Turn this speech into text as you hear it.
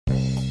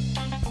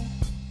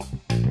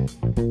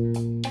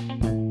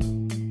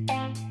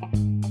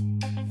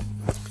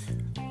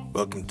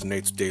Welcome to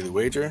Nate's Daily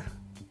Wager.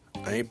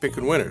 I ain't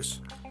picking winners,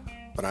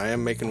 but I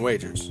am making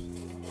wagers.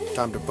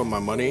 Time to put my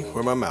money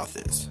where my mouth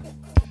is.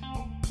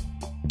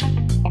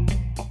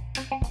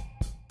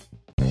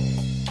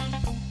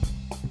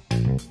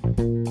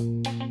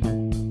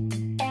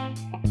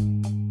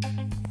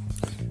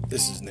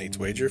 This is Nate's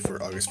Wager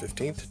for August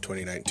 15th,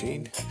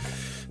 2019.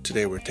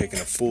 Today we're taking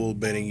a full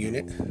betting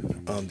unit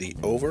on the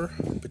over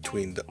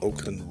between the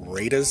Oakland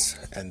Raiders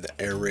and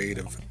the air raid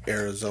of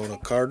Arizona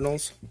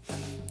Cardinals. I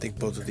think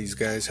both of these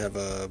guys have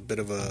a bit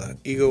of a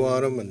ego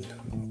on them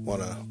and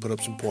want to put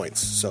up some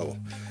points. So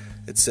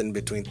it's sitting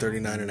between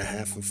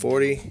 39.5 and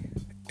 40.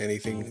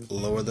 Anything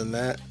lower than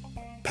that,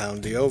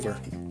 pound the over.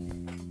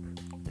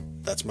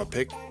 That's my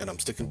pick, and I'm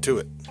sticking to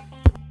it.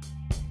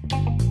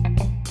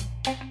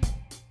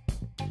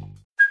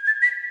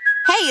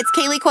 Hey, it's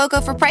Kaylee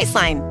Cuoco for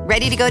Priceline.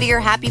 Ready to go to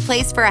your happy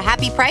place for a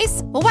happy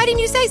price? Well, why didn't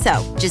you say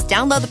so? Just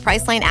download the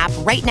Priceline app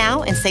right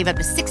now and save up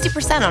to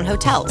 60% on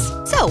hotels.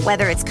 So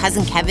whether it's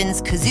Cousin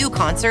Kevin's Kazoo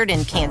Concert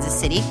in Kansas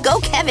City,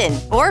 go Kevin,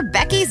 or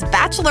Becky's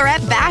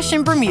Bachelorette Bash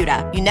in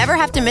Bermuda, you never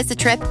have to miss a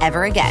trip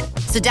ever again.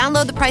 So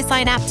download the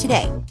Priceline app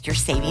today. Your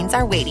savings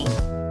are waiting.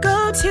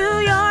 Go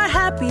to your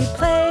happy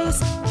place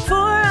for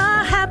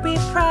a happy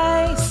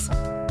price.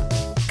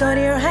 Go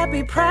to your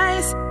happy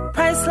price,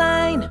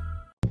 Priceline.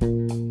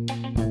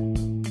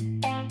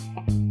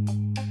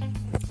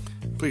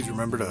 Please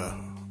remember to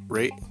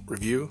rate,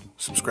 review,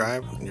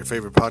 subscribe in your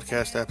favorite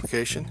podcast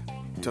application.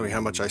 Tell me how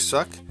much I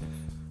suck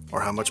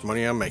or how much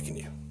money I'm making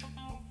you.